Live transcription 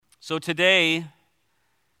So today,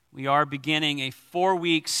 we are beginning a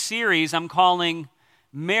 4-week series I'm calling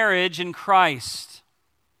Marriage in Christ.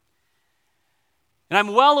 And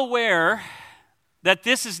I'm well aware that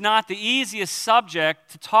this is not the easiest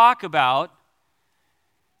subject to talk about.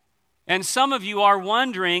 And some of you are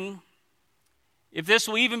wondering if this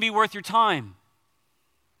will even be worth your time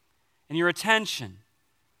and your attention.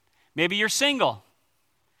 Maybe you're single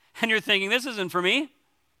and you're thinking, this isn't for me.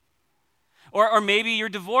 Or maybe you're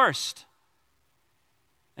divorced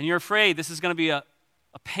and you're afraid this is going to be a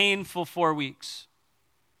painful 4 weeks.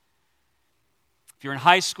 If you're in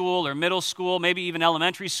high school or middle school, maybe even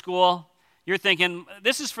elementary school, you're thinking,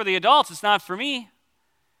 this is for the adults, it's not for me.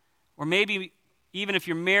 Or maybe even if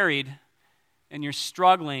you're married and you're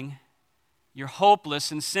struggling, you're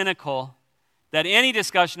hopeless and cynical, that any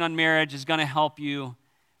discussion on marriage is going to help you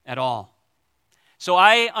at all. So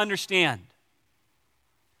I understand.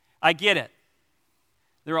 I get it.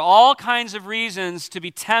 There are all kinds of reasons to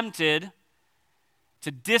be tempted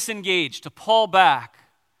to disengage, to pull back.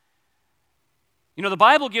 You know, the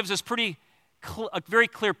Bible gives us a very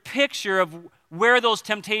clear picture of where those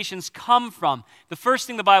temptations come from. The first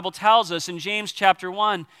thing the Bible tells us in James chapter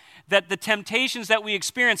 1, that the temptations that we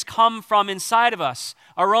experience come from inside of us,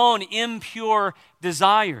 our own impure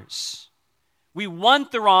desires. We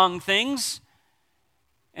want the wrong things,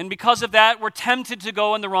 and because of that, we're tempted to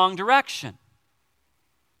go in the wrong direction.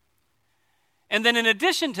 And then in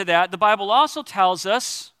addition to that, the Bible also tells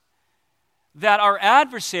us that our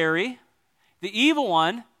adversary, the evil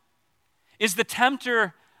one, is the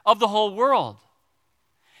tempter of the whole world.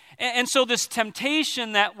 And so this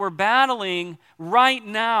temptation that we're battling right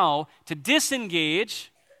now to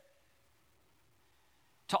disengage,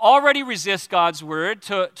 to already resist God's word,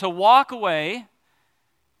 to walk away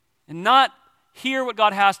and not hear what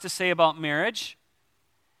God has to say about marriage,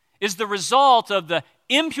 is the result of the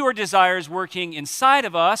impure desires working inside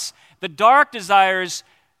of us, the dark desires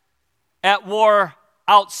at war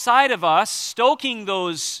outside of us, stoking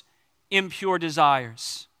those impure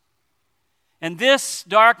desires. And this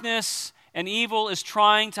darkness and evil is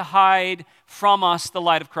trying to hide from us the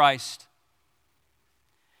light of Christ.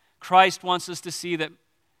 Christ wants us to see that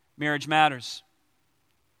marriage matters.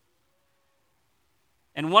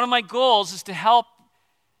 And one of my goals is to help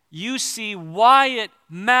you see why it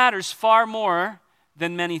matters far more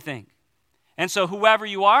than many think. And so whoever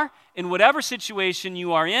you are, in whatever situation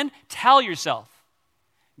you are in, tell yourself,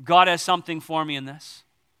 God has something for me in this.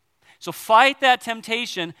 So fight that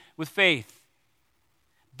temptation with faith.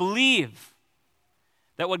 Believe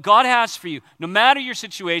that what God has for you, no matter your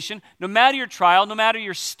situation, no matter your trial, no matter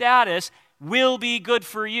your status, will be good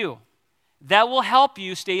for you. That will help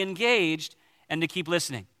you stay engaged and to keep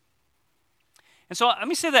listening. And so let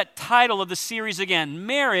me say that title of the series again,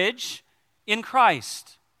 Marriage in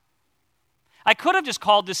Christ. I could have just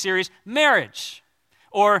called this series Marriage,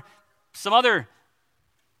 or some other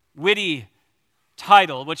witty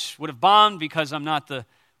title, which would have bombed because I'm not the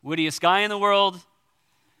wittiest guy in the world.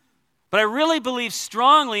 But I really believe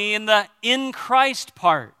strongly in the in Christ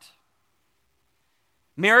part.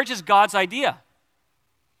 Marriage is God's idea.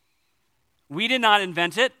 We did not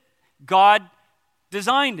invent it. God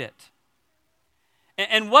designed it.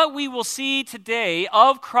 And what we will see today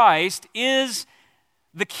of Christ is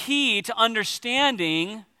the key to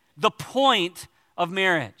understanding the point of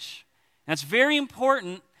marriage. And it's very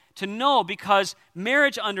important to know because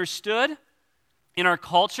marriage understood in our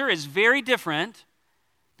culture is very different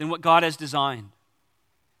than what God has designed.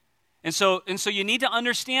 And so you need to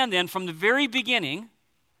understand then from the very beginning,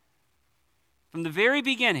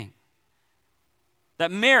 that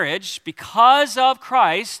marriage, because of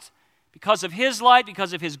Christ, because of His light,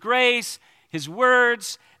 because of His grace, His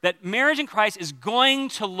words, that marriage in Christ is going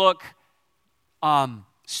to look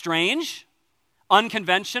strange,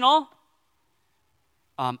 unconventional,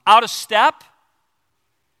 out of step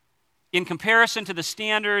in comparison to the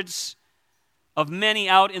standards of many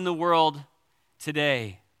out in the world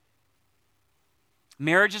today.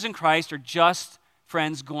 Marriages in Christ are just,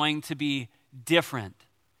 friends, going to be different.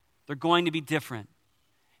 They're going to be different.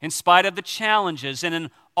 In spite of the challenges and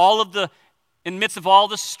in midst of all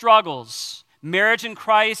the struggles, marriages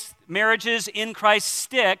in Christ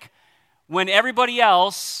stick when everybody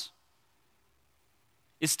else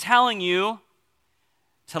is telling you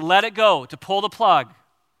to let it go, to pull the plug.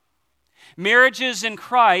 Marriages in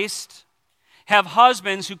Christ have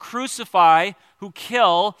husbands who crucify, who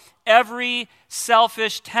kill every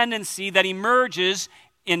selfish tendency that emerges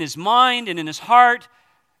in his mind and in his heart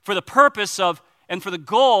for the purpose of and for the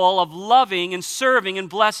goal of loving and serving and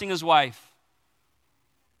blessing his wife.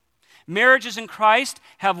 Marriages in Christ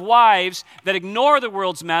have wives that ignore the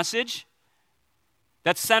world's message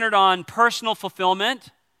that's centered on personal fulfillment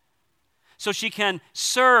so she can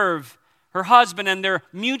serve her husband and their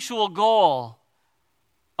mutual goal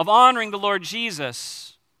of honoring the Lord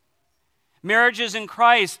Jesus. Marriages in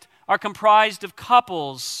Christ are comprised of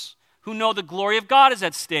couples who know the glory of God is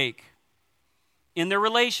at stake in their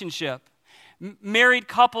relationship. Married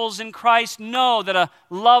couples in Christ know that a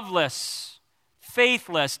loveless,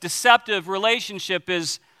 faithless, deceptive relationship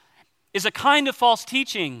is a kind of false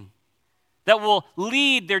teaching that will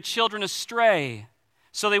lead their children astray.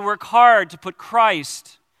 So they work hard to put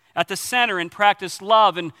Christ at the center and practice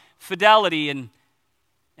love and fidelity and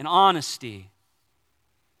honesty.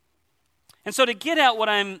 And so to get at what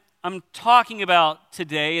I'm talking about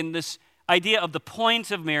today and this idea of the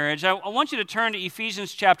point of marriage, I want you to turn to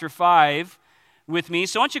Ephesians chapter 5 with me.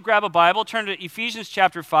 So I want you to grab a Bible, turn to Ephesians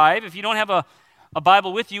chapter 5. If you don't have a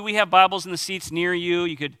Bible with you, we have Bibles in the seats near you.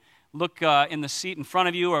 You could look in the seat in front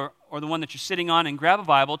of you or the one that you're sitting on and grab a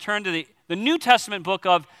Bible. Turn to the New Testament book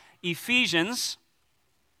of Ephesians.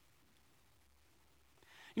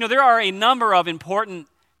 You know, there are a number of important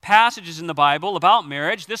passages in the Bible about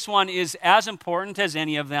marriage. This one is as important as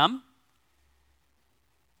any of them.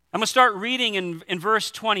 I'm going to start reading in verse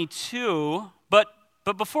 22, but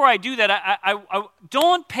before I do that, I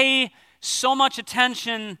don't pay so much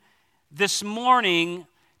attention this morning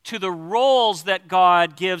to the roles that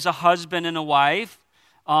God gives a husband and a wife.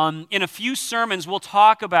 In a few sermons, we'll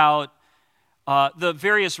talk about the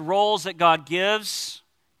various roles that God gives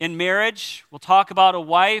in marriage. We'll talk about a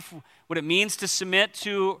wife, what it means to submit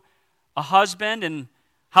to a husband, and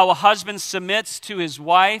how a husband submits to his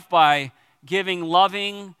wife by giving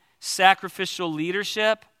loving, sacrificial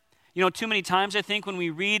leadership. You know, too many times I think when we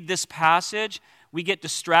read this passage, we get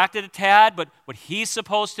distracted a tad, but what he's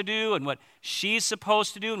supposed to do and what she's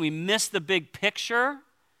supposed to do, and we miss the big picture.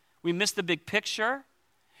 We miss the big picture.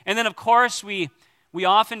 And then, of course, we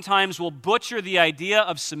oftentimes will butcher the idea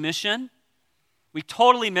of submission. We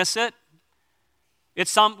totally miss it.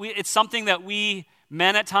 It's something that we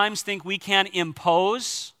men at times think we can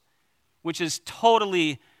impose, which is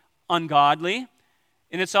totally ungodly.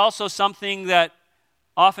 And it's also something that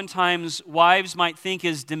oftentimes wives might think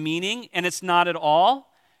is demeaning, and it's not at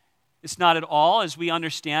all. It's not at all as we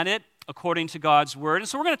understand it according to God's word. And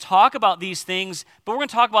so we're going to talk about these things, but we're going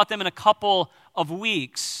to talk about them in a couple of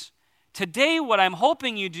weeks. Today, what I'm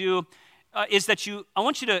hoping you do is that I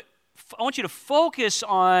want you to focus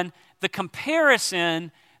on the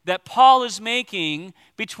comparison that Paul is making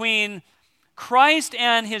between Christ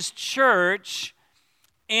and his church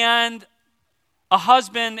and a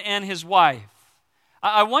husband and his wife.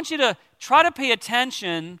 I want you to try to pay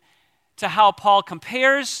attention to how Paul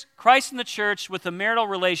compares Christ and the church with the marital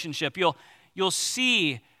relationship. You'll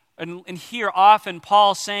see and hear often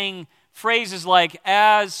Paul saying phrases like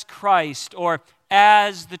as Christ or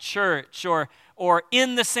as the church or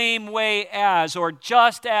in the same way as or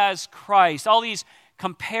just as Christ. All these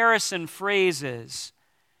comparison phrases.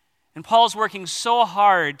 And Paul's working so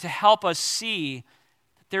hard to help us see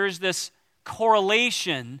that there is this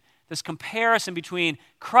correlation, this comparison between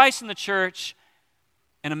Christ and the church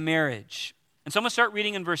and a marriage. And so I'm going to start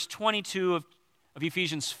reading in verse 22 of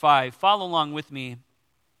Ephesians 5. Follow along with me.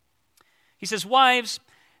 He says, "Wives,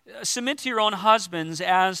 submit to your own husbands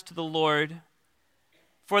as to the Lord.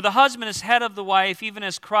 For the husband is head of the wife, even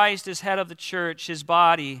as Christ is head of the church, his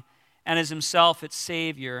body, and is himself its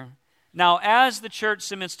Savior. Now, as the church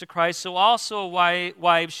submits to Christ, so also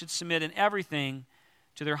wives should submit in everything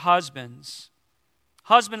to their husbands.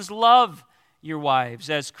 Husbands, love your wives,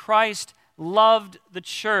 as Christ loved the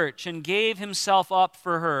church and gave himself up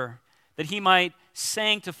for her, that he might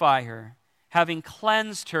sanctify her, having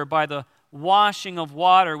cleansed her by the washing of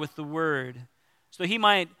water with the word, so he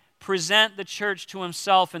might present the church to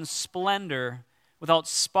himself in splendor, without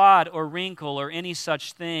spot or wrinkle or any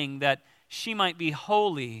such thing, that she might be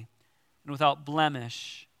holy and without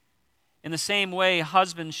blemish. In the same way,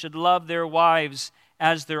 husbands should love their wives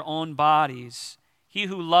as their own bodies. He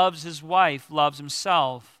who loves his wife loves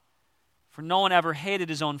himself. For no one ever hated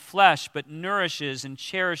his own flesh, but nourishes and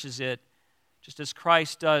cherishes it, just as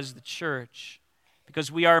Christ does the church,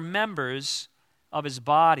 because we are members of his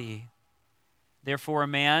body. Therefore a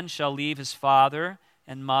man shall leave his father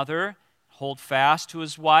and mother, hold fast to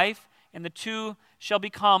his wife, and the two shall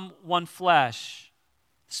become one flesh.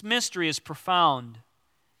 This mystery is profound.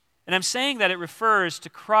 And I'm saying that it refers to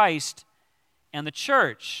Christ and the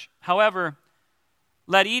church. However,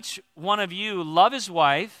 let each one of you love his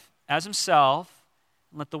wife as himself,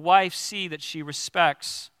 and let the wife see that she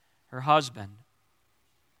respects her husband."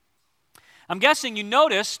 I'm guessing you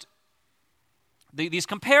noticed these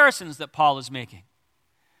comparisons that Paul is making.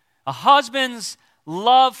 A husband's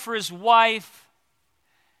love for his wife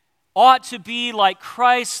ought to be like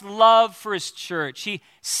Christ's love for his church. He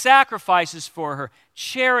sacrifices for her,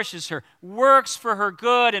 cherishes her, works for her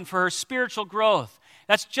good and for her spiritual growth.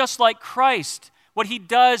 That's just like Christ, what he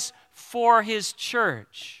does for his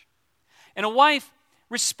church. And a wife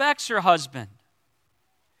respects her husband.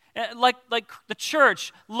 Like the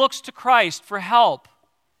church looks to Christ for help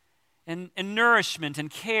and nourishment and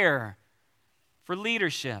care, for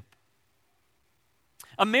leadership.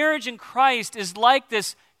 A marriage in Christ is like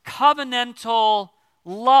this covenantal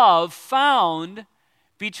love found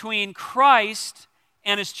between Christ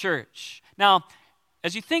and his church. Now,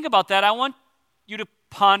 as you think about that, I want you to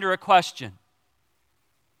ponder a question.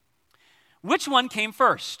 Which one came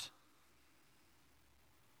first?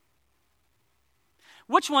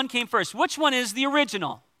 Which one came first? Which one is the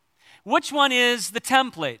original? Which one is the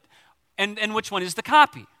template? And which one is the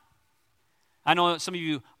copy? I know some of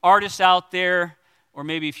you artists out there, or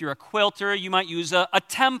maybe if you're a quilter, you might use a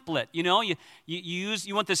template. You know,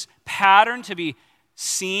 you want this pattern to be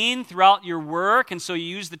seen throughout your work, and so you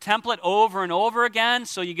use the template over and over again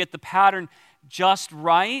so you get the pattern just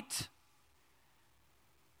right.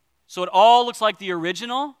 So it all looks like the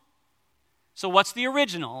original. So what's the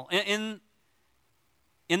original in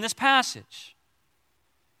this passage?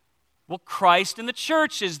 Well, Christ and the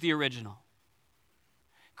church is the original.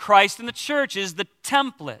 Christ and the church is the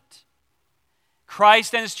template.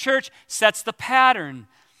 Christ and his church sets the pattern.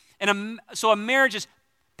 And so a marriage is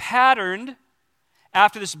patterned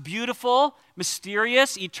after this beautiful,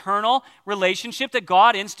 mysterious, eternal relationship that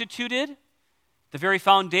God instituted, the very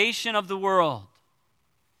foundation of the world.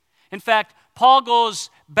 In fact, Paul goes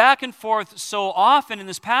back and forth so often in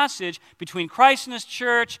this passage between Christ and his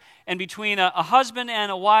church and between a husband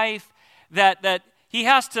and a wife that he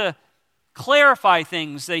has to clarify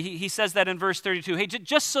things. He says that in verse 32. Hey,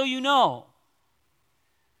 just so you know,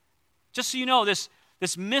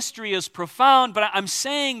 this mystery is profound, but I'm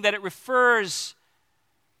saying that it refers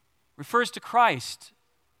to Christ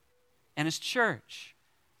and his church.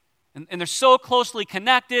 And they're so closely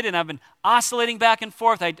connected, and I've been oscillating back and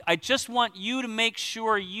forth. I just want you to make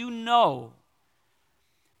sure you know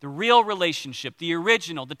the real relationship, the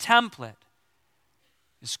original, the template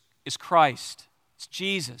is Christ. It's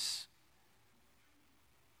Jesus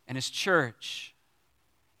and his church.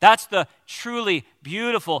 That's the truly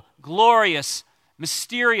beautiful, glorious,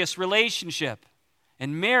 mysterious relationship.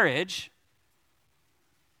 And marriage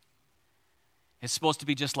is supposed to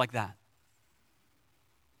be just like that.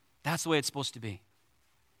 That's the way it's supposed to be.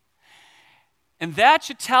 And that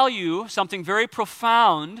should tell you something very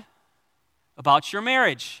profound about your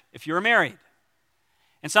marriage, if you're married.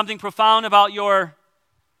 And something profound about your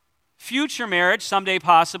future marriage, someday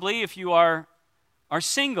possibly, if you are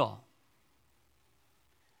single.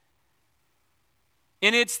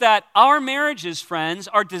 And it's that our marriages, friends,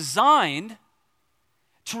 are designed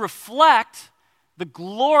to reflect the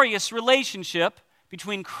glorious relationship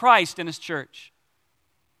between Christ and his church.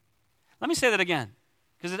 Let me say that again,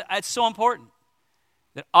 because it's so important.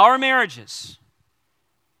 That our marriages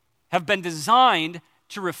have been designed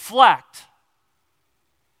to reflect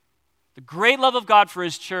the great love of God for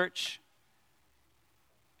his church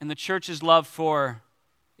and the church's love for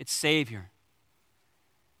its Savior.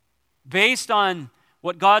 Based on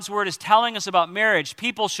what God's Word is telling us about marriage,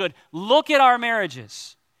 people should look at our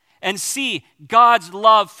marriages and see God's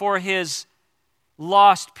love for his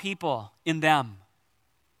lost people in them.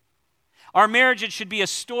 Our marriages should be a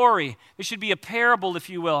story, it should be a parable, if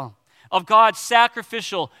you will, of God's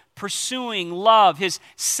sacrificial, pursuing love, his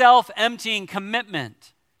self-emptying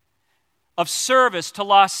commitment of service to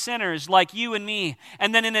lost sinners like you and me.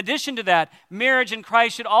 And then in addition to that, marriage in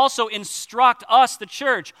Christ should also instruct us, the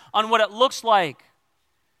church, on what it looks like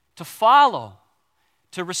to follow,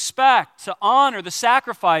 to respect, to honor the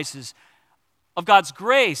sacrifices of God's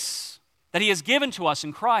grace that he has given to us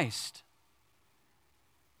in Christ.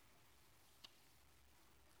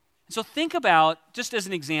 So think about, just as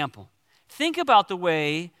an example, think about the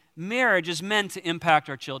way marriage is meant to impact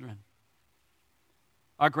our children,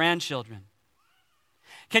 our grandchildren.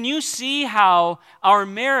 Can you see how our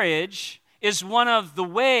marriage is one of the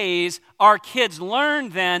ways our kids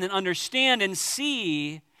learn then and understand and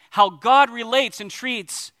see how God relates and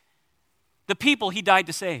treats the people he died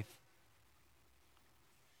to save?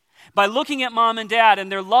 By looking at mom and dad and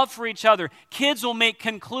their love for each other, kids will make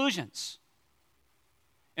conclusions.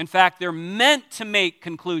 In fact, they're meant to make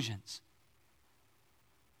conclusions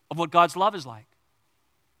of what God's love is like.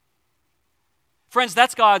 Friends,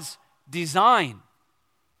 that's God's design.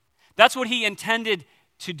 That's what he intended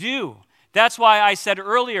to do. That's why I said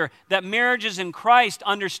earlier that marriages in Christ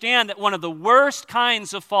understand that one of the worst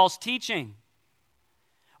kinds of false teaching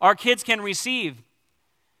our kids can receive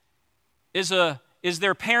is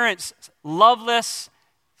their parents' loveless,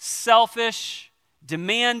 selfish,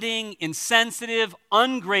 demanding, insensitive,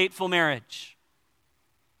 ungrateful marriage.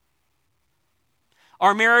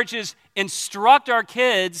 Our marriages instruct our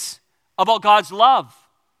kids about God's love.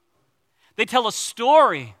 They tell a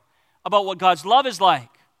story about what God's love is like.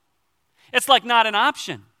 It's like not an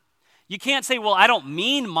option. You can't say, well, I don't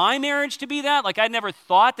mean my marriage to be that. Like I never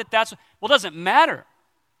thought that's, well, it doesn't matter.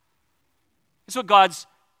 That's what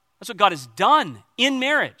God has done in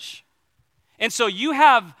marriage. And so you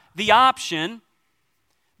have the option,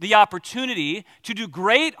 the opportunity to do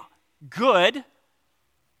great good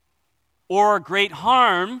or great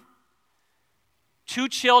harm to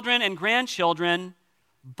children and grandchildren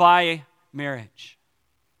by marriage.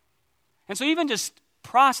 And so even just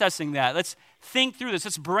processing that, let's think through this.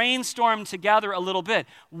 Let's brainstorm together a little bit.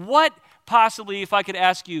 What possibly, if I could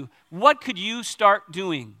ask you, what could you start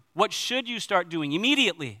doing? What should you start doing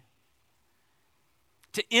immediately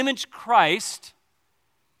to image Christ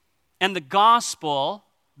and the gospel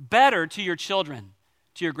better to your children,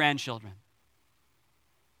 to your grandchildren?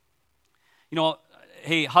 You know,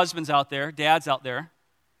 hey, husbands out there, dads out there,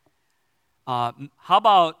 how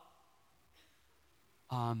about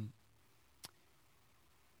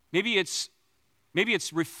maybe it's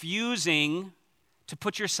refusing to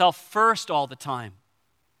put yourself first all the time.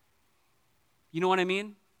 You know what I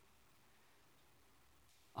mean?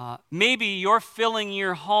 Maybe you're filling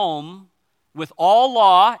your home with all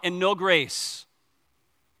law and no grace.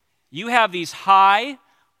 You have these high,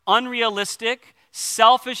 unrealistic,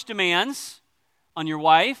 selfish demands on your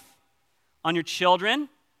wife, on your children,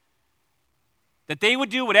 that they would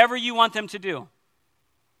do whatever you want them to do.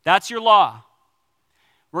 That's your law.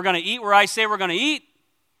 We're going to eat where I say we're going to eat.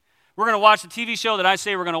 We're going to watch the TV show that I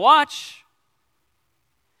say we're going to watch.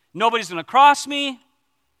 Nobody's going to cross me.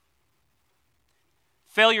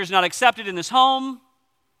 Failure is not accepted in this home.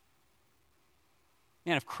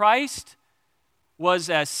 Man, if Christ was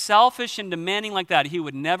as selfish and demanding like that, he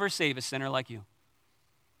would never save a sinner like you.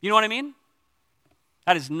 You know what I mean?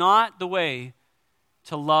 That is not the way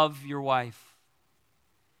to love your wife.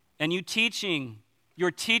 And you're teaching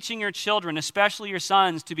your children, especially your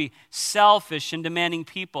sons, to be selfish and demanding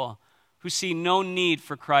people who see no need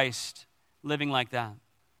for Christ living like that.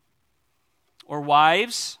 Or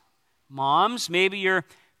wives, moms, maybe you're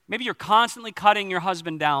constantly cutting your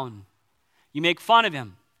husband down. You make fun of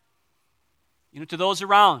him, to those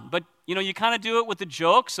around. But, you kind of do it with a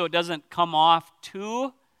joke so it doesn't come off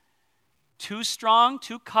too strong,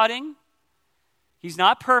 too cutting. He's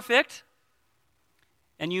not perfect.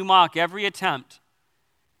 And you mock every attempt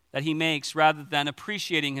that he makes rather than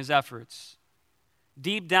appreciating his efforts.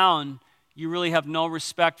 Deep down, you really have no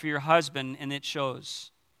respect for your husband, and it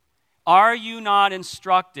shows. Are you not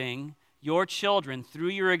instructing your children through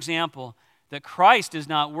your example that Christ is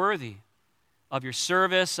not worthy of your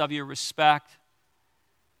service, of your respect,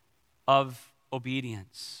 of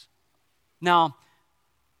obedience? Now,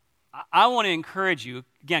 I want to encourage you,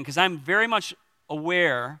 again, because I'm very much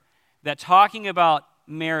aware that talking about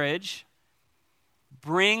marriage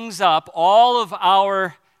brings up all of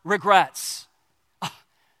our regrets. Oh,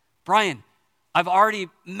 Brian, I've already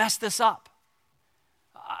messed this up.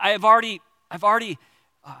 I've already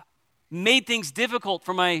made things difficult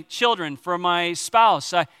for my children, for my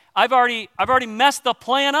spouse. I've already messed the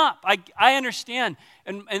plan up. I understand.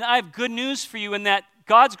 And I have good news for you in that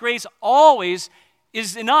God's grace always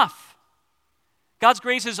is enough. God's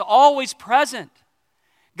grace is always present.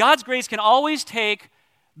 God's grace can always take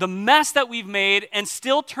the mess that we've made and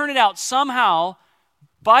still turn it out somehow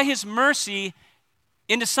by his mercy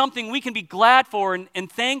into something we can be glad for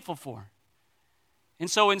and thankful for. And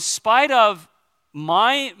so in spite of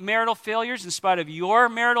my marital failures, in spite of your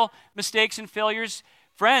marital mistakes and failures,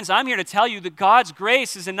 friends, I'm here to tell you that God's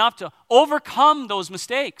grace is enough to overcome those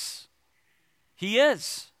mistakes. He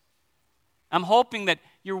is. I'm hoping that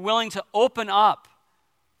you're willing to open up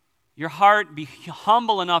your heart, be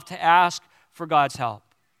humble enough to ask for God's help.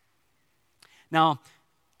 Now,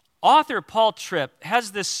 author Paul Tripp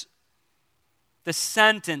has this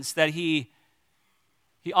sentence that he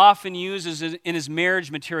often uses in his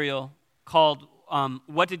marriage material called,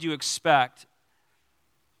 What Did You Expect?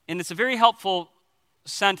 And it's a very helpful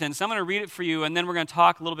sentence. I'm going to read it for you, and then we're going to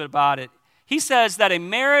talk a little bit about it. He says that a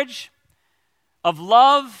marriage of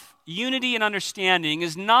love, unity, and understanding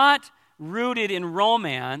is not rooted in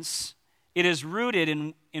romance. It is rooted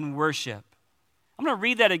in worship. I'm going to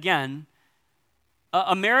read that again.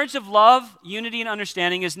 A marriage of love, unity, and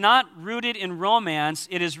understanding is not rooted in romance,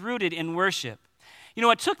 it is rooted in worship. You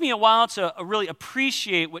know, it took me a while to really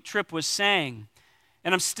appreciate what Tripp was saying,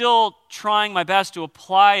 and I'm still trying my best to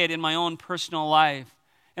apply it in my own personal life.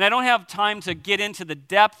 And I don't have time to get into the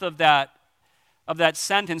depth of that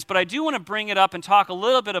sentence, but I do want to bring it up and talk a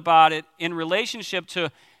little bit about it in relationship to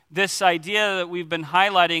this idea that we've been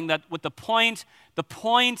highlighting, that with the point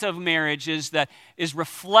of marriage is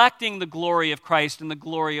reflecting the glory of Christ and the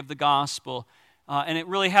glory of the gospel. And it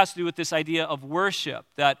really has to do with this idea of worship,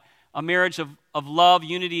 that a marriage of love,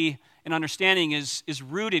 unity, and understanding is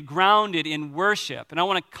rooted, grounded in worship. And I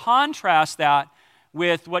want to contrast that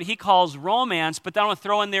with what he calls romance, but then I want to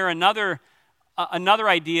throw in there another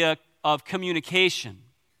idea of communication.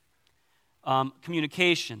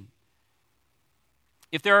 Communication.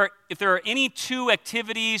 If there are any two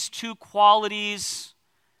activities, two qualities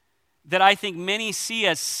that I think many see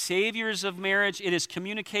as saviors of marriage, it is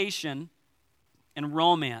communication and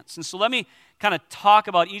romance. And so let me kind of talk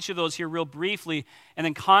about each of those here real briefly and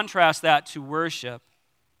then contrast that to worship.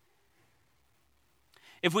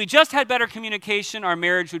 If we just had better communication, our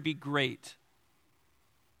marriage would be great.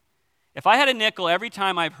 If I had a nickel every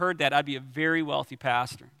time I've heard that, I'd be a very wealthy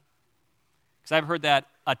pastor. Because I've heard that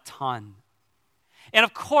a ton. And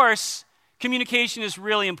of course, communication is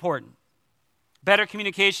really important. Better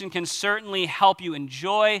communication can certainly help you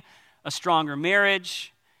enjoy a stronger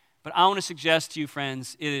marriage, but I want to suggest to you,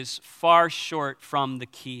 friends, it is far short from the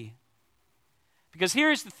key. Because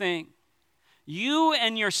here's the thing. You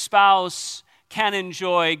and your spouse can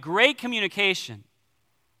enjoy great communication.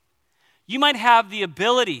 You might have the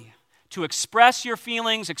ability to express your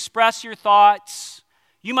feelings, express your thoughts.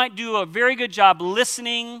 You might do a very good job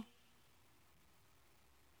listening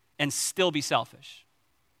and still be selfish.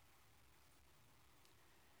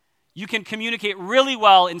 You can communicate really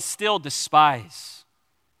well and still despise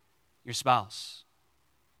your spouse.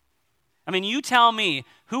 I mean, you tell me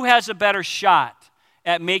who has a better shot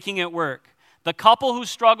at making it work. The couple who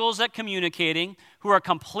struggles at communicating, who are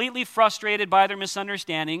completely frustrated by their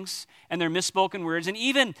misunderstandings and their misspoken words, and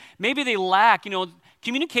even maybe they lack,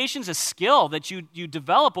 communication's a skill that you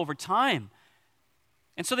develop over time.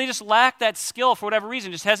 And so they just lack that skill for whatever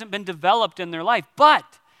reason, just hasn't been developed in their life.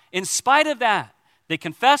 But in spite of that, they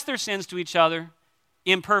confess their sins to each other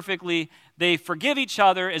imperfectly, they forgive each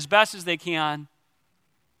other as best as they can,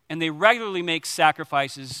 and they regularly make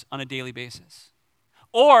sacrifices on a daily basis.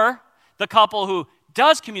 Or the couple who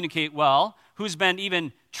does communicate well, who's been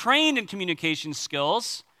even trained in communication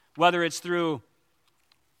skills, whether it's through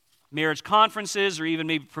marriage conferences or even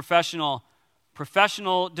maybe professional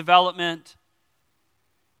development,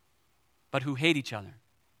 but who hate each other.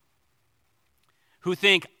 Who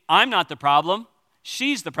think, I'm not the problem,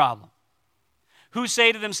 she's the problem. Who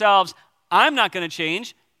say to themselves, I'm not going to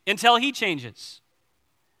change until he changes.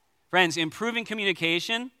 Friends, improving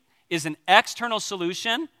communication is an external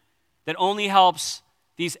solution that only helps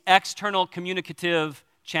these external communicative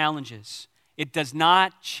challenges. It does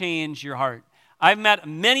not change your heart. I've met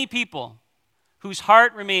many people whose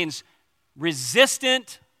heart remains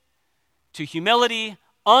resistant to humility,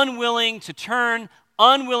 unwilling to turn,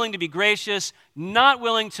 unwilling to be gracious, not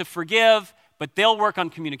willing to forgive, but they'll work on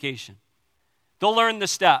communication. They'll learn the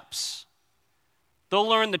steps. They'll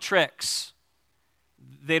learn the tricks.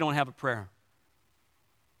 They don't have a prayer.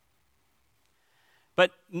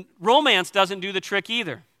 But romance doesn't do the trick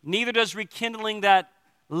either. Neither does rekindling that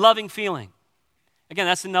loving feeling. Again,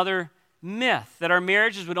 that's another myth, that our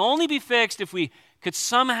marriages would only be fixed if we could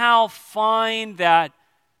somehow find that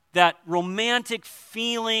romantic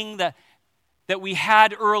feeling that we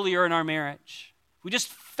had earlier in our marriage. We just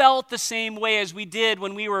felt the same way as we did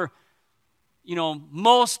when we were,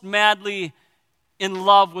 most madly in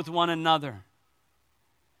love with one another.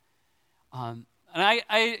 And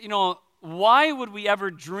why would we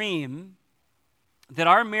ever dream that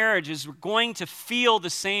our marriages were going to feel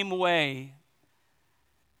the same way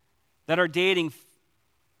that our dating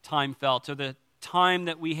time felt, or the time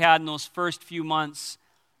that we had in those first few months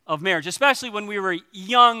of marriage, especially when we were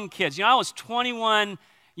young kids. I was 21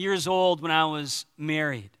 years old when I was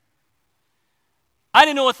married. I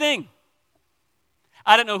didn't know a thing.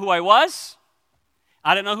 I didn't know who I was.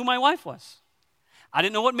 I didn't know who my wife was. I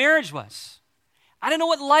didn't know what marriage was. I didn't know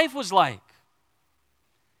what life was like.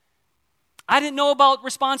 I didn't know about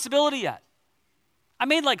responsibility yet. I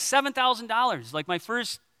made like $7,000, like my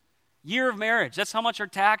first year of marriage. That's how much our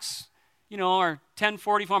tax, our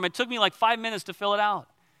 1040 form. It took me like 5 minutes to fill it out.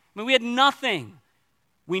 I mean, we had nothing.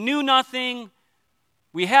 We knew nothing.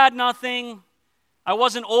 We had nothing. I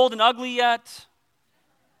wasn't old and ugly yet.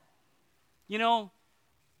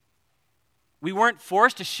 We weren't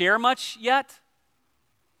forced to share much yet.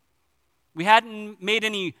 We hadn't made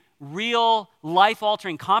any real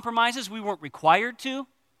life-altering compromises. We weren't required to.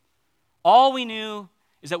 All we knew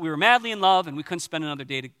is that we were madly in love and we couldn't spend another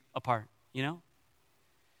day apart, you know?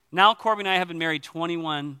 Now Corby and I have been married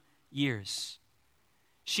 21 years.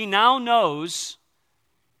 She now knows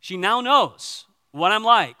what I'm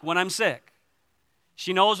like when I'm sick.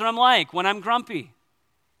 She knows what I'm like when I'm grumpy.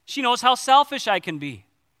 She knows how selfish I can be.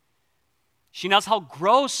 She knows how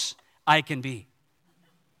gross I can be.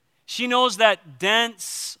 She knows that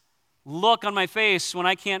dense look on my face when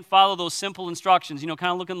I can't follow those simple instructions, kind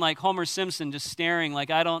of looking like Homer Simpson, just staring like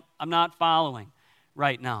I'm not following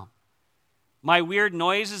right now. My weird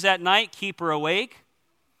noises at night keep her awake.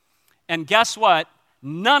 And guess what?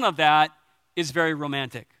 None of that is very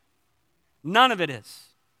romantic. None of it is.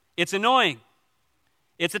 It's annoying.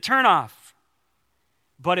 It's a turnoff.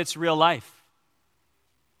 But it's real life.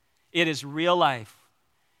 It is real life.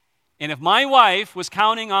 And if my wife was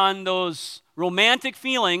counting on those romantic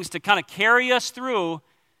feelings to kind of carry us through,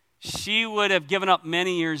 she would have given up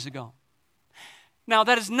many years ago. Now,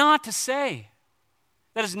 that is not to say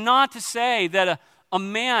that a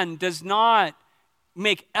man does not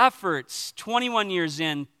make efforts 21 years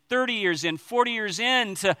in, 30 years in, 40 years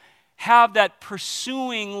in to have that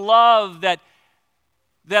pursuing love that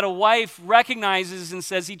a wife recognizes and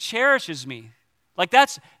says, he cherishes me. Like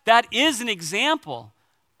that is an example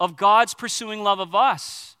of God's pursuing love of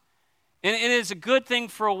us. And it is a good thing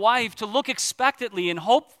for a wife to look expectantly and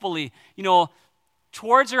hopefully,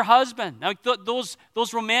 towards her husband. Now, those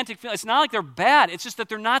romantic feelings, it's not like they're bad. It's just that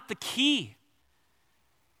they're not the key.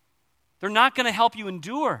 They're not going to help you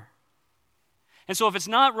endure. And so if it's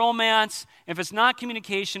not romance, if it's not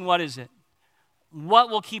communication, what is it? What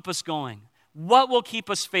will keep us going? What will keep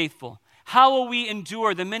us faithful? How will we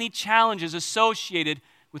endure the many challenges associated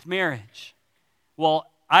with marriage? Well,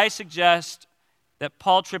 I suggest that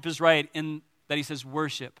Paul Tripp is right in that he says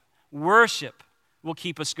worship. Worship will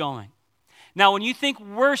keep us going. Now, when you think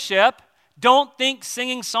worship, don't think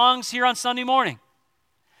singing songs here on Sunday morning.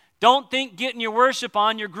 Don't think getting your worship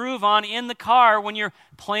on, your groove on in the car when you're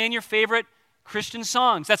playing your favorite Christian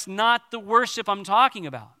songs. That's not the worship I'm talking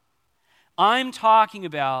about. I'm talking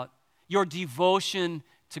about your devotion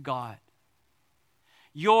to God.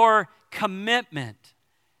 Your commitment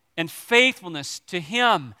and faithfulness to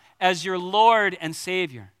Him as your Lord and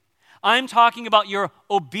Savior. I'm talking about your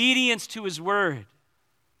obedience to His Word.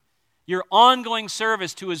 Your ongoing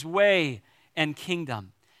service to His way and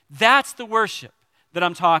kingdom. That's the worship that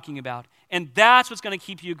I'm talking about. And that's what's going to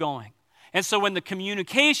keep you going. And so when the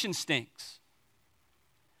communication stinks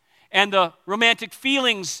and the romantic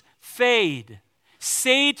feelings fade,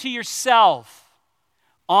 say to yourself,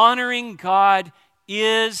 honoring God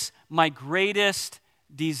is my greatest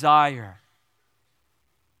desire.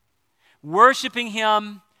 Worshiping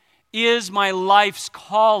Him is my life's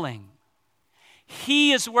calling.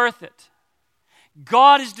 He is worth it.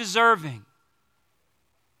 God is deserving.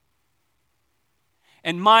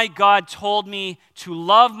 And my God told me to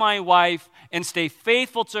love my wife and stay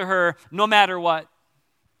faithful to her no matter what.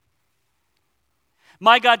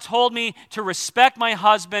 My God told me to respect my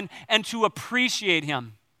husband and to appreciate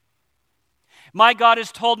him. My God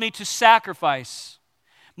has told me to sacrifice.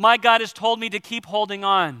 My God has told me to keep holding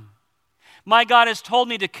on. My God has told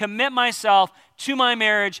me to commit myself to my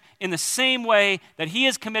marriage in the same way that He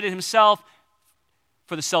has committed Himself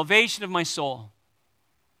for the salvation of my soul.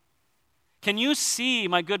 Can you see,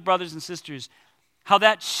 my good brothers and sisters, how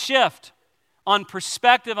that shift on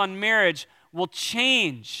perspective on marriage will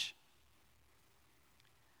change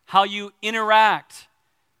how you interact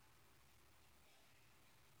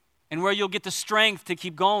and where you'll get the strength to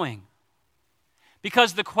keep going?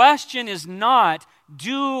 Because the question is not,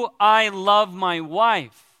 do I love my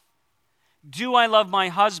wife? Do I love my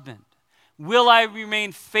husband? Will I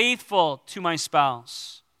remain faithful to my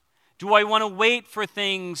spouse? Do I want to wait for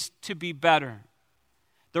things to be better?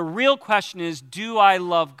 The real question is, do I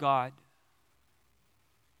love God?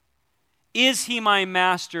 Is He my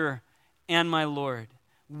master and my Lord?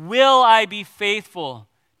 Will I be faithful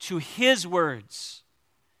to His words?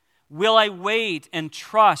 Will I wait and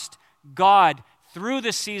trust God through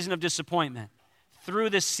this season of disappointment, through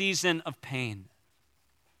this season of pain?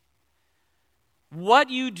 What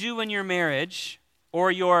you do in your marriage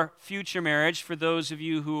or your future marriage, for those of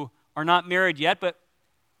you who are not married yet but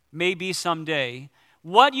may be someday,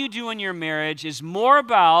 what you do in your marriage is more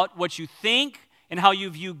about what you think and how you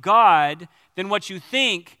view God than what you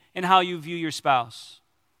think and how you view your spouse.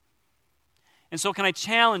 And so can I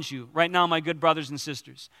challenge you right now, my good brothers and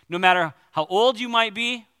sisters, no matter how old you might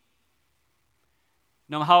be,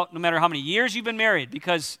 no matter how many years you've been married,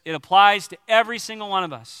 because it applies to every single one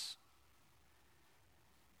of us.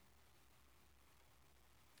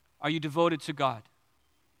 Are you devoted to God?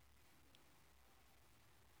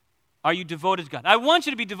 Are you devoted to God? I want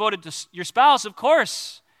you to be devoted to your spouse, of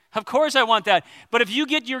course. Of course I want that. But if you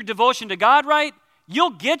get your devotion to God right, you'll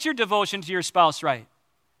get your devotion to your spouse right.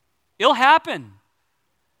 It'll happen.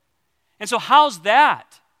 And so how's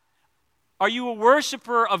that? Are you a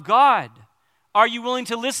worshiper of God? Are you willing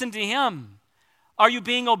to listen to Him? Are you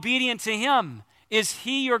being obedient to Him? Is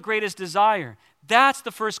He your greatest desire? That's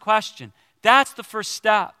the first question. That's the first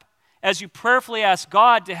step as you prayerfully ask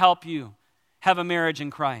God to help you have a marriage in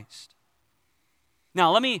Christ.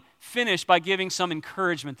 Now, let me finish by giving some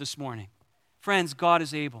encouragement this morning. Friends, God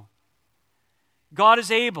is able. God is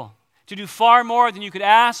able to do far more than you could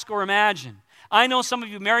ask or imagine. I know some of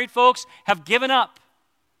you married folks have given up.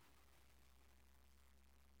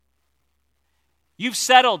 You've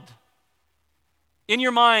settled in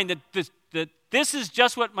your mind that this is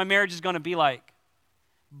just what my marriage is going to be like.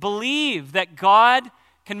 Believe that God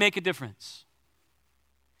can make a difference.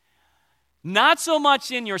 Not so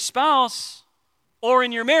much in your spouse or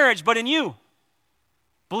in your marriage, but in you.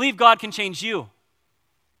 Believe God can change you.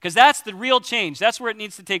 Because that's the real change. That's where it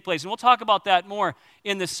needs to take place. And we'll talk about that more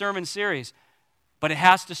in this sermon series. But it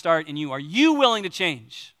has to start in you. Are you willing to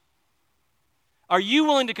change? Are you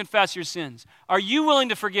willing to confess your sins? Are you willing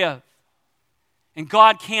to forgive? And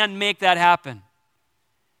God can make that happen.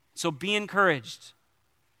 So be encouraged.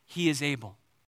 He is able.